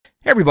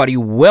Everybody,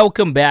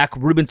 welcome back.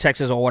 Ruben,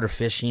 Texas Allwater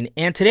Fishing,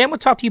 and today I'm going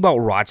to talk to you about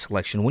rod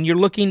selection. When you're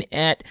looking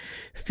at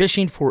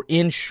fishing for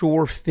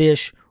inshore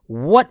fish,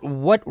 what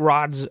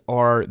rods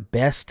are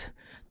best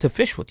to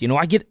fish with? You know,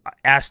 I get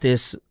asked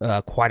this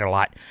quite a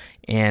lot,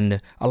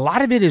 and a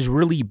lot of it is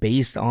really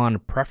based on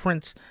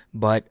preference,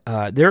 but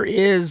there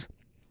is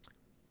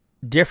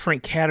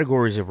different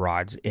categories of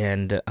rods,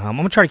 and I'm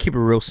going to try to keep it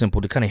real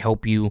simple to kind of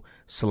help you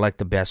select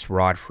the best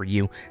rod for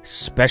you,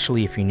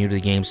 especially if you're new to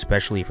the game,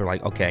 especially if you're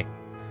like, okay,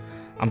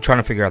 I'm trying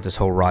to figure out this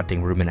whole rod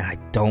thing, Ruben, and I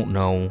don't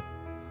know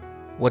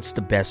what's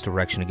the best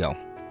direction to go.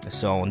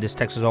 So in this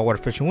Texas Allwater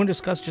Fishing, we're going to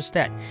discuss just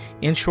that.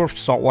 Inshore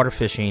saltwater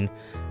fishing,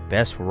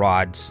 best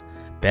rods,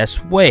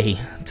 best way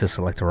to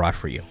select a rod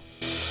for you.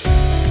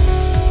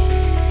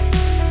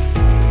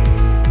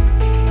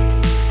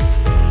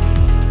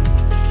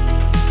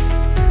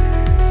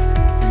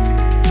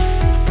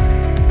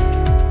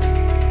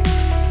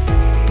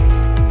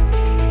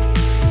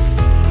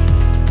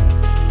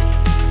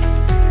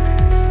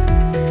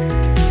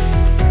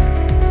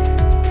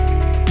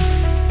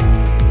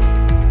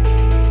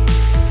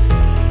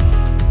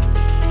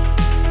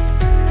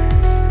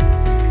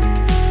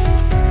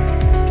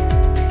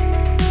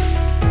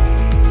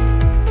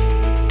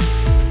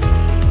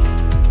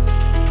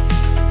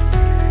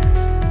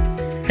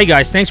 Hey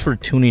guys, thanks for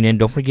tuning in.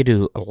 Don't forget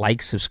to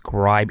like,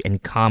 subscribe,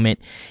 and comment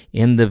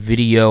in the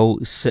video,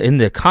 in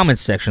the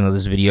comments section of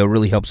this video. It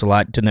really helps a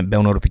lot. Turn that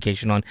bell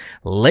notification on.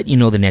 Let you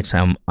know the next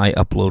time I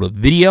upload a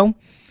video.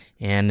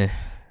 And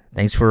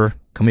thanks for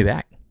coming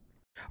back.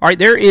 All right,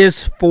 there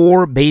is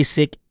 4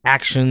 basic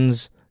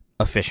actions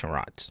of fishing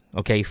rods.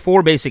 Okay,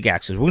 4 basic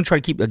actions. We're gonna try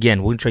to keep,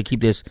 again, we're gonna try to keep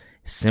this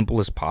as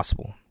simple as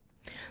possible.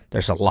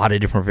 There's a lot of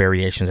different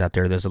variations out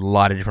there. There's a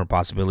lot of different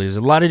possibilities.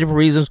 There's a lot of different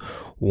reasons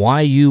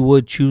why you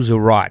would choose a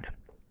rod.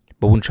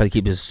 But we'll try to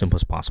keep it as simple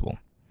as possible.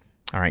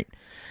 All right.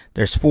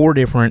 There's 4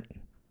 different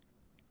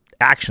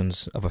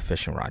actions of a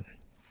fishing rod.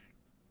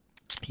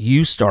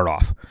 You start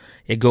off.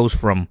 It goes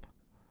from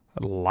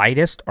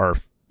lightest, or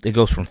it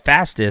goes from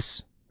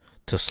fastest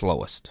to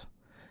slowest.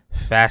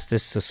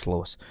 Fastest to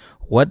slowest.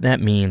 What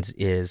that means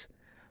is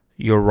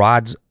your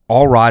rods,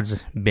 all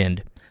rods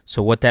bend.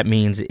 So what that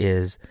means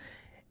is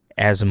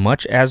as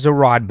much as the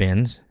rod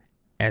bends,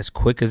 as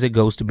quick as it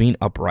goes to being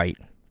upright,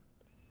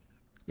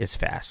 is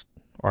fast,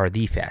 or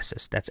the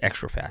fastest. That's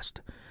extra fast.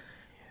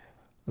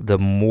 The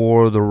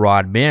more the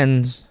rod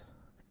bends,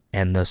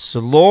 and the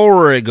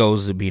slower it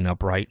goes to being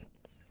upright,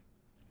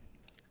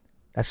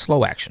 that's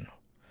slow action.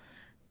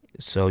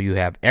 So you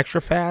have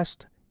extra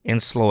fast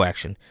and slow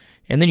action,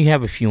 and then you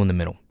have a few in the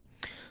middle.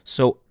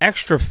 So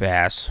extra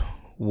fast,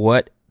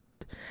 what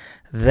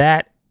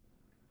that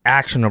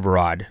action of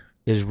rod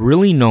is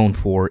really known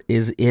for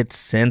is its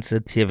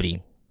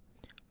sensitivity,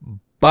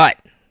 but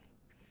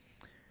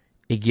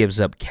it gives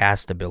up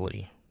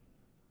castability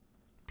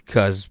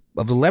because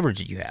of the leverage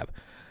that you have.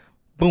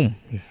 Boom,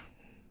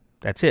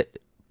 that's it.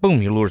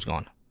 Boom, your lure's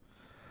gone.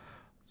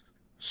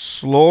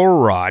 Slower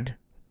rod,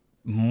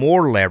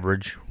 more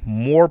leverage,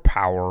 more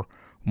power,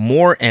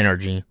 more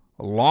energy,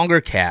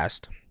 longer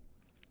cast,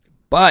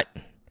 but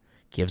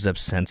gives up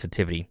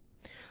sensitivity.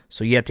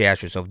 So you have to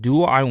ask yourself,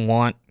 do I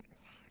want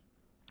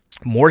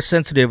more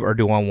sensitive, or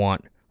do I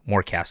want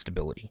more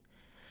castability?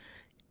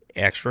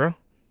 Extra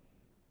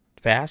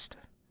fast,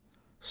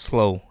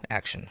 slow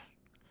action.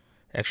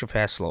 Extra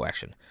fast, slow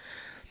action.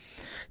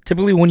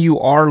 Typically, when you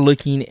are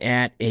looking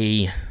at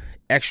a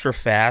extra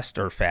fast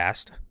or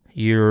fast,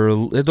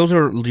 those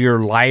are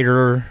your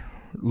lighter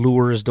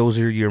lures. Those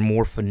are your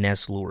more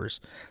finesse lures.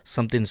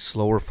 Something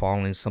slower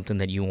falling, something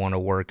that you want to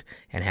work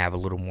and have a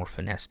little more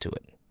finesse to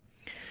it.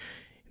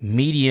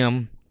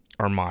 Medium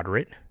or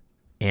moderate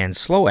and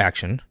slow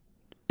action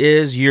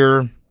is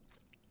your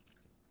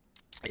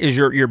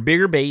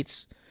bigger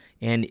baits,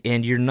 and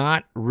you're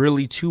not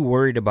really too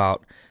worried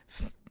about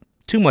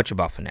too much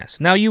about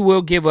finesse. Now you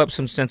will give up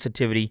some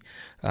sensitivity,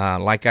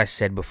 like I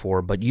said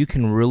before, but you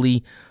can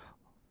really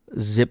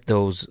zip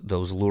those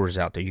lures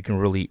out there. You can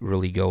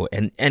really go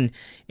and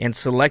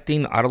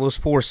selecting out of those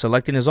 4.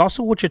 Selecting is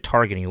also what you're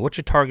targeting.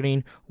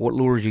 What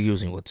lures you're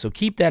using with. So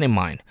keep that in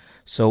mind.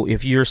 So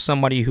if you're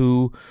somebody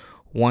who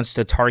wants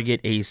to target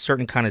a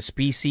certain kind of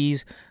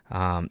species,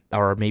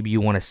 or maybe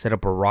you want to set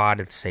up a rod.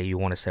 Let's say you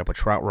want to set up a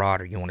trout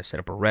rod, or you want to set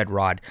up a red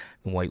rod.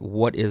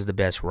 What is the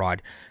best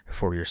rod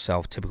for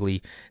yourself?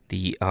 Typically,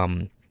 the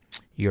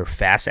your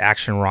fast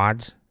action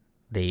rods,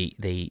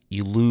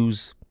 you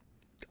lose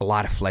a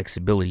lot of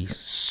flexibility,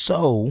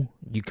 so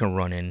you can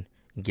run in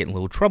and get in a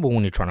little trouble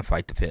when you're trying to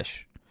fight the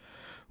fish.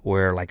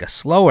 Where like a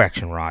slow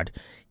action rod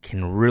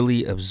can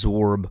really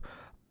absorb.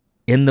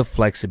 In the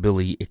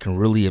flexibility, it can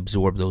really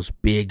absorb those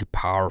big,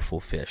 powerful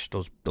fish,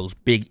 those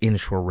big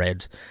inshore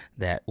reds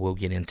that we'll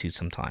get into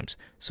sometimes.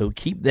 So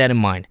keep that in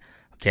mind,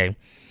 okay?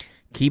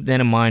 Keep that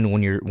in mind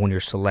when you're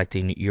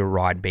selecting your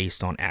rod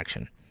based on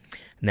action.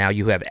 Now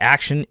you have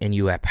action and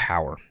you have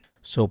power.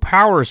 So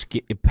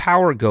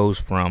power goes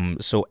from,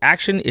 so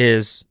action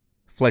is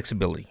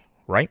flexibility,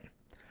 right?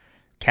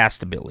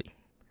 Castability,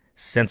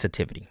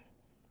 sensitivity.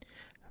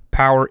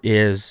 Power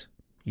is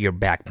your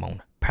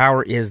backbone.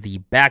 Power is the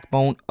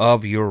backbone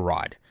of your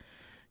rod.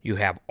 You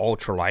have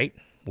ultralight,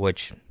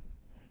 which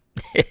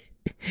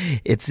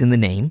it's in the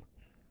name,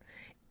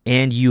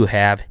 and you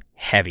have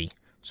heavy.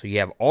 So you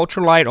have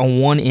ultralight on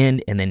one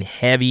end and then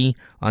heavy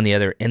on the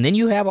other. And then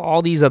you have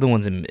all these other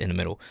ones in the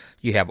middle.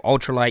 You have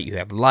ultralight, you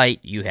have light,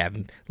 you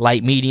have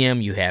light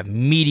medium, you have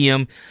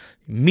medium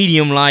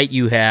light,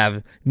 you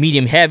have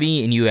medium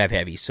heavy, and you have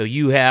heavy. So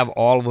you have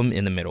all of them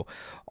in the middle.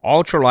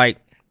 Ultralight,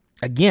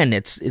 again,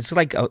 it's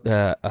like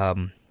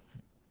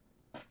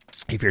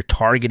if you're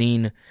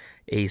targeting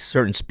a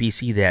certain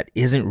species that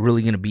isn't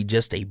really going to be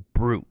just a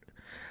brute.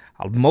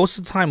 Most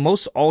of the time,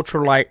 most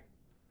ultralight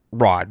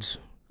rods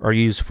are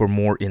used for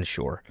more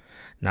inshore.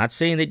 Not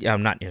saying that,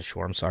 not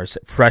inshore, I'm sorry,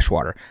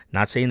 freshwater.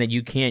 Not saying that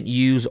you can't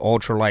use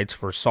ultralights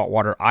for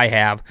saltwater. I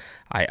have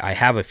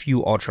a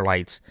few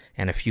ultralights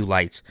and a few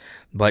lights,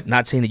 but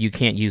not saying that you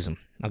can't use them,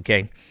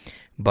 okay?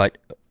 But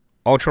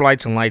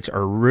ultralights and lights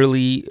are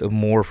really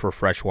more for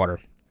freshwater.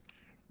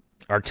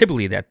 Are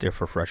typically that they're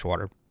for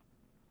freshwater.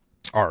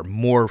 Or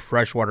more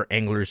freshwater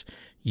anglers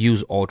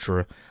use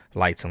ultra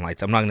lights and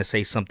lights. I'm not going to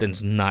say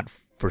something's not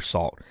for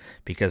salt,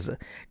 because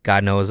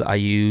God knows I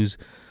use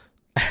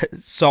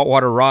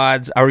saltwater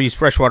rods, I use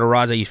freshwater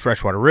rods, I use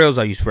freshwater reels,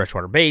 I use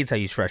freshwater baits, I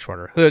use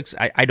freshwater hooks.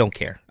 I don't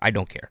care. I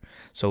don't care.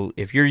 So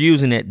if you're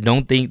using it,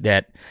 don't think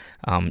that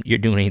you're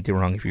doing anything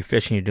wrong. If you're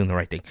fishing, you're doing the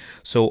right thing.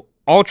 So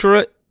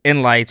ultra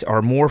and lights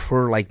are more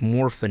for like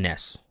more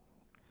finesse,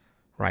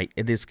 right?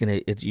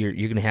 You're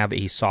gonna have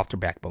a softer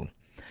backbone.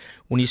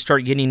 When you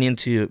start getting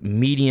into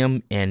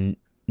medium and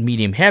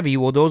medium heavy,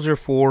 well, those are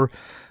for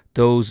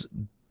those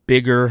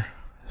bigger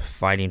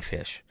fighting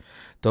fish.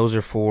 Those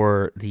are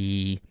for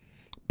the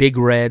big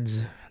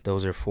reds.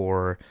 Those are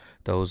for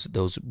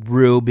those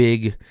real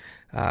big,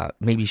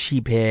 maybe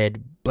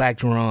sheephead, black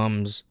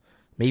drums,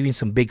 maybe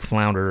some big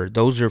flounder.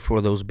 Those are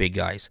for those big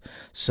guys.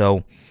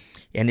 So,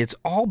 and it's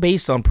all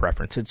based on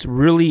preference. It's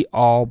really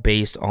all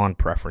based on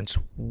preference,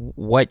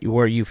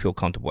 where you feel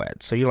comfortable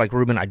at. So you're like,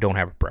 Ruben, I don't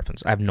have a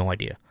preference. I have no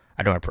idea.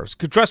 I don't have a preference.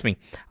 'Cause trust me,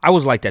 I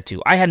was like that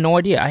too. I had no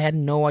idea. I had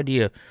no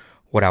idea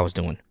what I was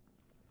doing.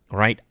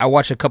 Right? I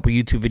watched a couple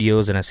YouTube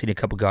videos and I seen a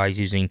couple guys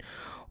using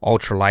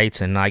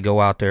ultralights, and I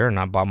go out there and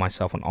I bought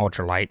myself an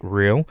ultralight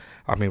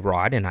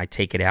rod, and I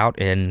take it out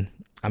and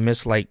I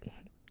missed like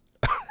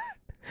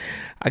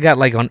I got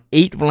like on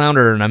 8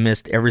 flounder and I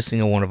missed every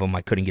single one of them.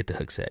 I couldn't get the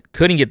hook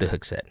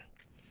set.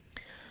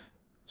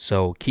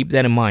 So keep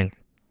that in mind.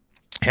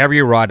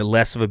 Heavier rod,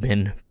 less of a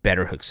bend,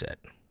 better hook set.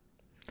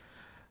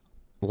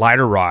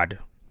 Lighter rod,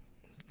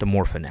 the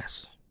more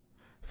finesse.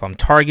 If I'm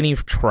targeting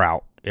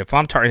trout,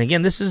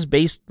 again, this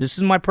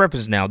is my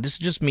preference now. This is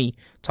just me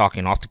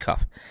talking off the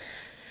cuff.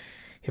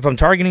 If I'm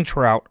targeting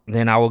trout,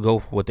 then I will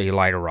go with a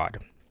lighter rod.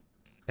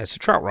 That's a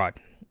trout rod.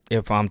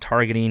 If I'm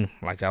targeting,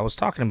 like I was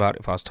talking about,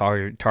 if I was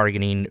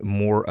targeting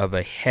more of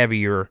a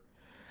heavier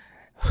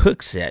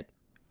hook set,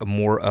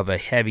 more of a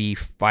heavy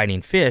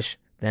fighting fish,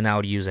 then I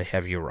would use a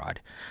heavier rod.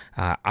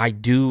 I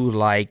do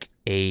like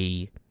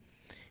a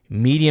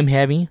medium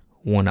heavy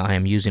when I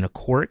am using a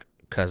cork,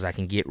 because I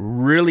can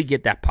really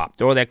get that pop.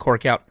 Throw that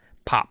cork out,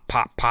 pop,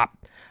 pop, pop.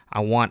 I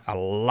want a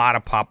lot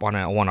of pop on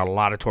it. I want a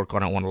lot of torque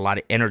on it. I want a lot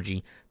of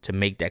energy to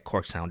make that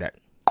cork sound.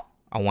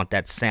 I want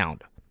that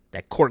sound,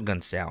 that cork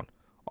gun sound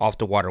off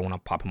the water when I'm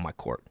popping my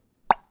cork.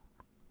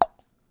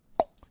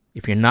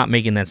 If you're not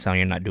making that sound,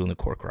 you're not doing the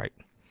cork right.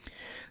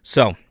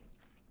 So,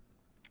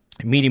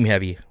 medium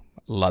heavy,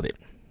 love it.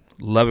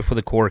 Love it for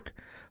the cork.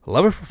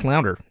 Love it for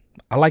flounder.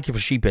 I like it for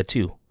sheephead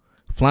too.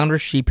 Flounder,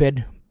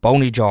 sheephead,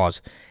 bony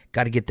jaws.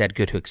 Got to get that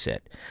good hook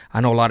set.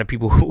 I know a lot of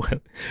people who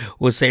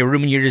will say,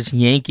 Ruben, you're just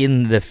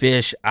yanking the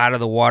fish out of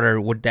the water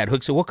with that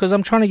hook set. Well, because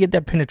I'm trying to get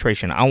that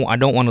penetration. I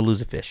don't want to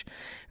lose a fish.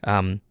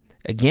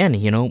 Again,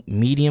 you know,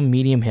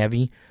 medium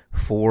heavy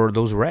for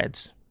those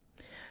reds.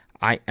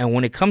 And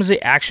when it comes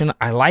to action,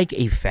 I like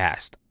a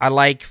fast. I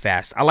like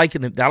fast. I like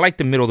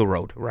the middle of the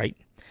road, right?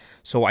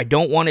 So I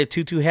don't want it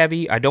too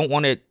heavy. I don't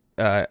want it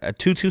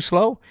too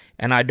slow,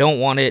 and I don't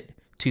want it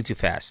too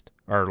fast,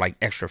 or like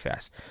extra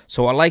fast.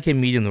 So I like it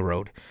medium the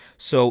road.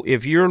 So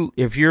if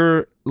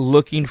you're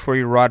looking for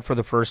your rod for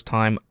the first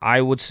time,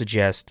 I would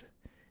suggest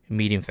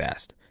medium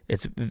fast.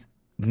 It's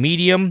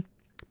medium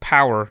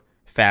power,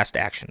 fast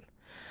action.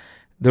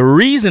 The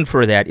reason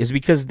for that is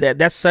because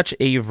that's such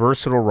a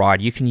versatile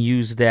rod. You can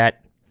use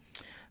that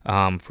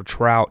for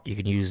trout. You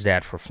can use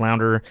that for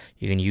flounder.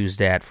 You can use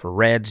that for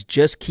reds.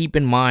 Just keep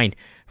in mind,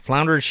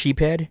 flounder,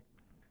 sheephead,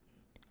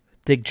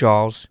 thick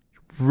jaws,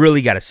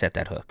 really got to set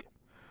that hook.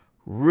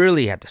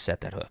 Really have to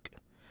set that hook.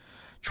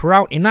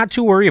 Trout, you're not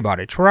too worried about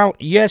it. Trout,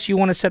 yes, you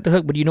want to set the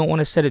hook, but you don't want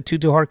to set it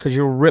too hard, because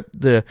you'll rip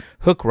the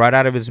hook right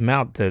out of his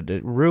mouth.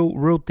 The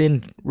real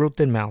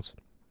thin mouths.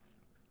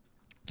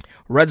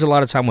 Reds a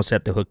lot of time will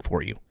set the hook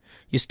for you.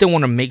 You still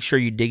want to make sure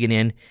you dig it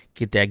in,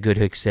 get that good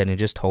hook set, and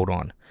just hold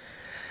on.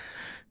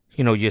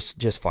 You know,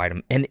 just fight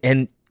them.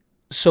 And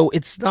so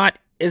it's not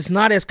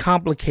as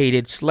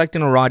complicated.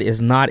 Selecting a rod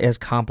is not as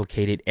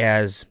complicated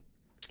as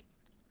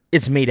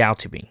it's made out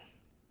to be.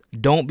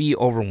 Don't be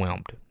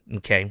overwhelmed,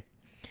 okay?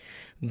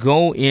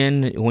 go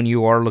in when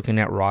you are looking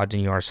at rods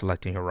and you are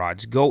selecting your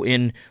rods. Go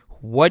in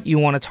what you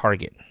want to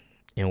target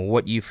and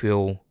what you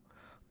feel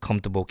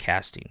comfortable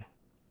casting.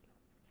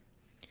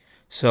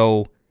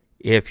 So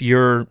if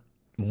you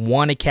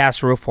want to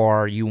cast real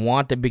far, you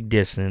want the big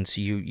distance,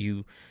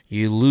 you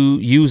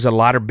use a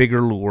lot of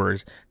bigger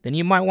lures, then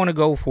you might want to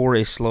go for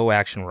a slow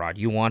action rod.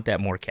 You want that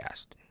more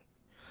cast.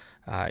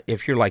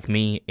 If you're like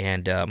me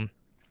and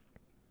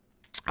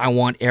I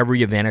want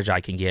every advantage I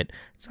can get,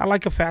 I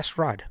like a fast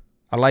rod.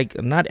 I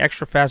like, not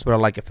extra fast, but I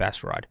like a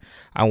fast rod.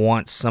 I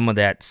want some of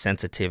that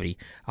sensitivity.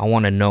 I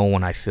want to know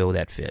when I feel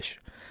that fish.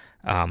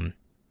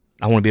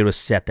 I want to be able to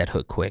set that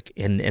hook quick,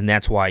 and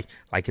that's why,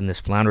 like in this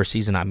flounder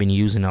season, I've been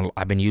using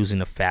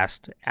a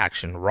fast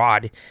action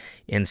rod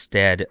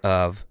instead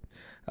of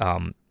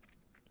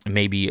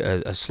maybe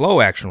a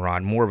slow action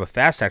rod, more of a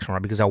fast action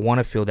rod, because I want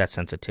to feel that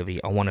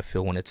sensitivity. I want to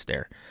feel when it's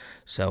there.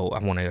 So I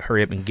want to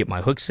hurry up and get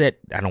my hook set.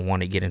 I don't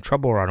want to get in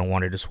trouble, or I don't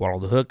want it to swallow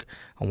the hook.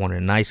 I want a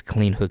nice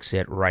clean hook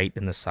set right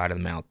in the side of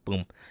the mouth.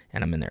 Boom,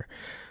 and I'm in there.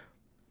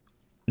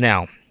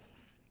 Now,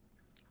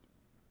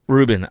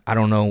 Ruben, I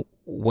don't know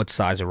what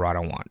size of rod I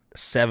want.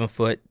 7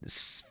 foot,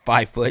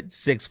 5 foot,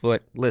 6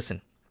 foot.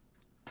 Listen,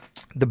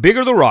 the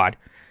bigger the rod,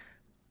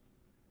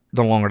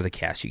 the longer the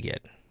cast you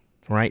get.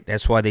 Right?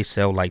 That's why they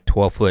sell like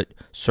 12-foot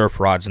surf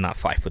rods, not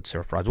 5-foot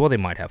surf rods. Well, they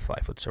might have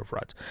 5-foot surf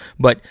rods,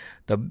 but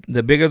the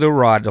bigger the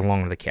rod, the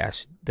longer the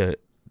cast, the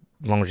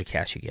longer the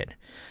cast you get.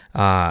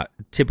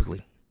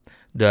 Typically,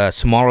 the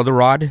smaller the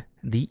rod,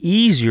 the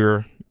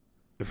easier,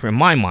 in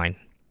my mind,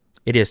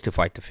 it is to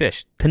fight the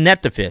fish, to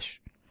net the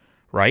fish.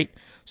 Right?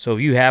 So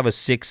if you have a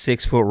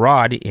 6-foot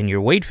rod in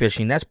your wade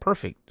fishing, that's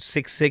perfect.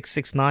 6'6",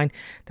 6'9",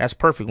 that's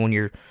perfect when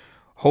you're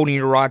holding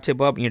your rod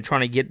tip up and you're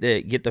trying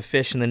to get the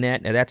fish in the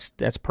net. And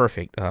that's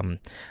perfect.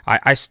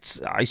 I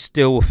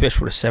still will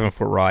fish with a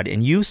 7-foot rod,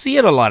 and you see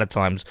it a lot of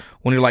times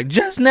when you're like,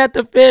 just net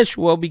the fish.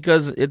 Well,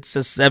 because it's a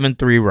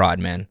 7.3 rod,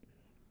 man.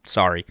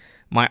 Sorry,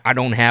 I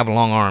don't have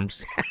long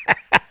arms.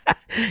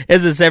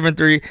 It's a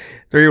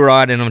 7.3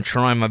 rod, and I'm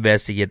trying my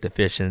best to get the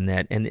fish in the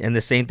net. And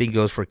the same thing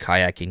goes for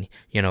kayaking.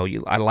 You know,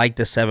 I like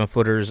the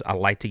 7-footers. I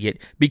like to get,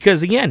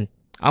 because again,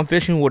 I'm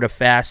fishing with a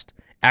fast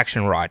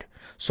action rod.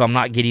 So I'm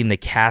not getting the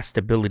cast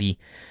ability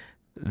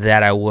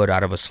that I would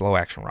out of a slow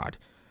action rod.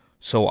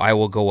 So I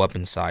will go up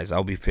in size.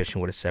 I'll be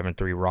fishing with a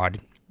 7.3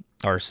 rod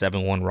or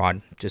 7.1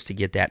 rod just to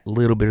get that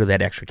little bit of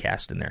that extra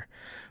cast in there.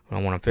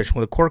 When I want to fish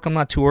with a cork, I'm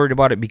not too worried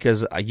about it,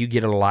 because you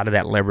get a lot of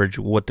that leverage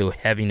with the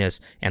heaviness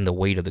and the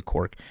weight of the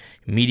cork.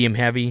 Medium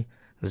heavy,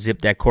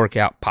 zip that cork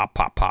out, pop,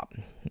 pop, pop.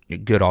 You're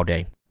good all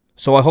day.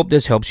 So I hope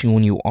this helps you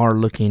when you are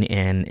looking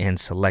and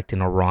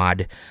selecting a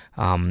rod.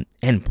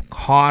 And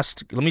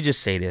cost, let me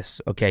just say this,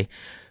 okay?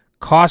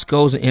 Cost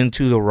goes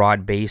into the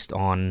rod based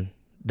on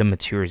the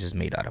materials it's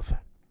made out of,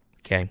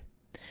 okay?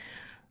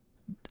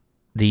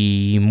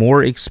 The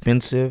more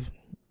expensive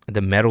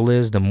the metal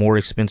is, the more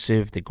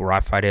expensive the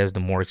graphite is, the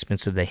more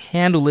expensive the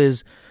handle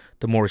is,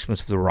 the more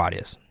expensive the rod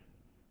is.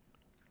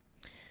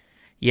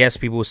 Yes,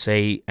 people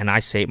say, and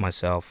I say it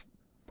myself,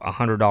 a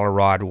 $100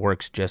 rod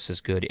works just as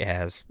good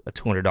as a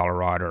 $200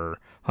 rod or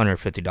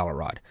 $150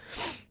 rod.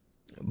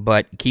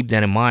 But keep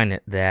that in mind,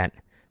 that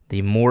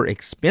the more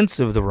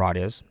expensive the rod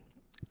is,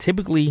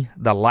 typically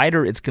the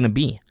lighter it's going to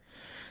be.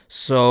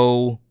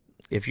 So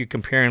if you're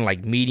comparing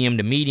like medium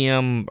to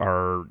medium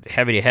or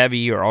heavy to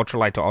heavy or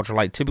ultralight to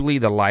ultralight, typically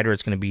the lighter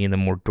it's going to be and the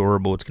more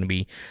durable it's going to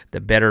be. The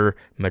better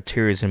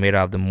materials are made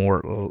out of, the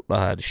more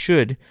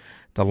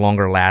the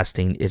longer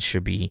lasting it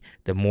should be,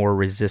 the more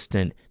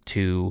resistant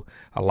to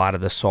a lot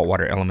of the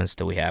saltwater elements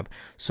that we have.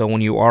 So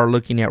when you are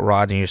looking at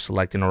rods and you're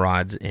selecting the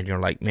rods and you're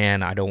like,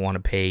 man, I don't want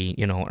to pay,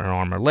 an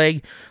arm or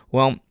leg.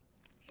 Well,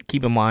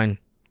 keep in mind,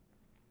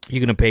 you're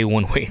going to pay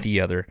one way or the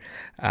other.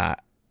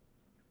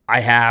 I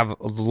have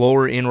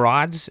lower end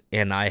rods,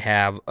 and I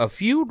have a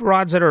few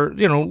rods that are,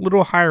 a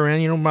little higher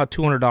end, about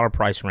 $200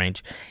 price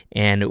range.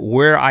 And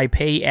where I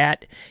pay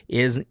at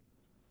is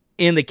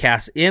in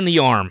the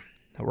arm.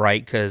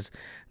 Right, because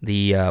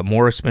the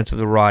more expensive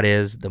the rod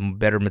is, the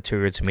better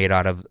material it's made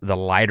out of, the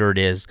lighter it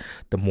is,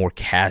 the more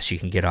cast you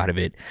can get out of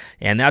it.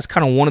 And that's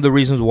kind of one of the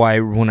reasons why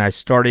when I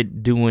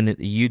started doing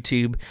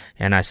YouTube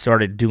and I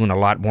started doing a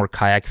lot more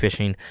kayak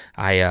fishing,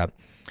 I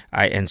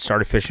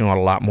started fishing on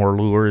a lot more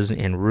lures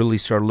and really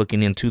started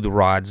looking into the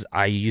rods.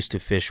 I used to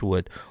fish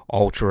with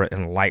ultra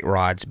and light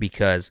rods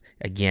because,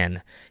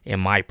 again,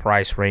 in my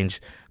price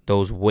range,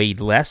 those weighed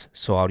less,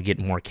 so I would get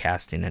more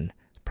casting. And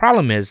the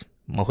problem is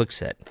my hook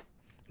set.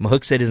 My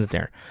hook set isn't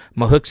there.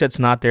 My hook set's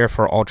not there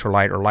for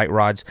ultralight or light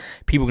rods.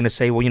 People are going to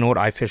say, well, you know what?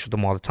 I fish with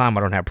them all the time. I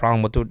don't have a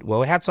problem with it.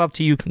 Well, hats off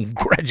to you.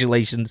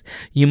 Congratulations.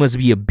 You must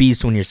be a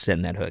beast when you're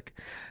setting that hook.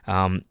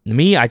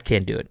 Me, I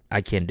can't do it.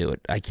 I can't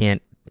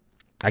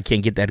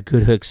get that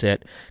good hook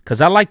set because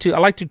I like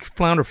to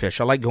flounder fish.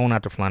 I like going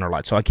out to flounder a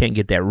lot, so I can't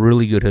get that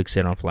really good hook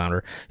set on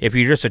flounder. If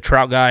you're just a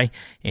trout guy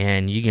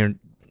and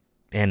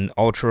and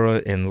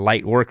ultra and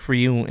light work for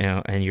you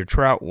and your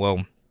trout,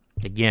 well,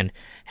 again,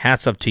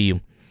 hats up to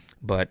you.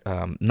 But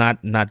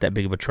not that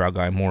big of a trout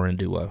guy, more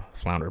into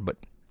flounder. But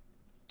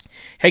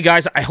Hey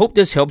guys, I hope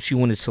this helps you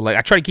when you select.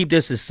 I try to keep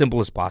this as simple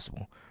as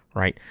possible,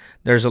 right?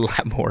 There's a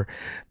lot more.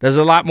 There's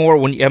a lot more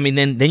when, I mean,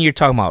 then you're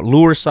talking about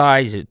lure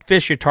size,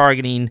 fish you're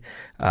targeting,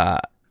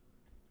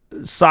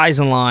 size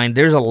and line.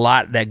 There's a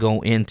lot that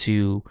go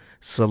into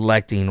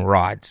selecting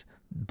rods,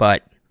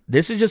 but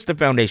this is just the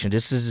foundation.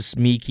 This is just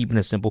me keeping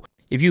it simple.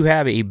 If you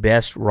have a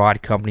best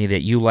rod company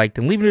that you like,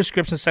 then leave in the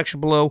description section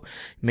below.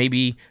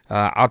 Maybe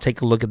I'll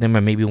take a look at them,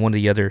 and maybe one of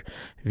the other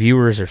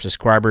viewers or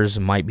subscribers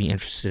might be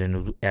interested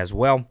in as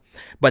well.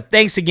 But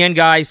thanks again,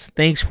 guys.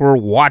 Thanks for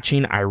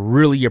watching. I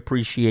really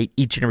appreciate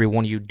each and every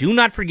one of you. Do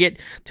not forget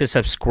to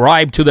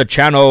subscribe to the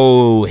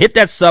channel. Hit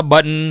that sub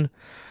button,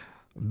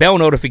 bell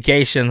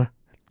notification,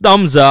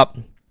 thumbs up,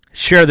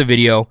 share the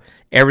video.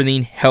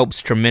 Everything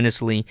helps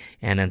tremendously.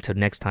 And until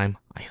next time,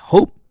 I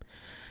hope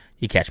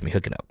you catch me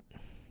hooking up.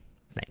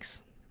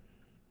 Thanks.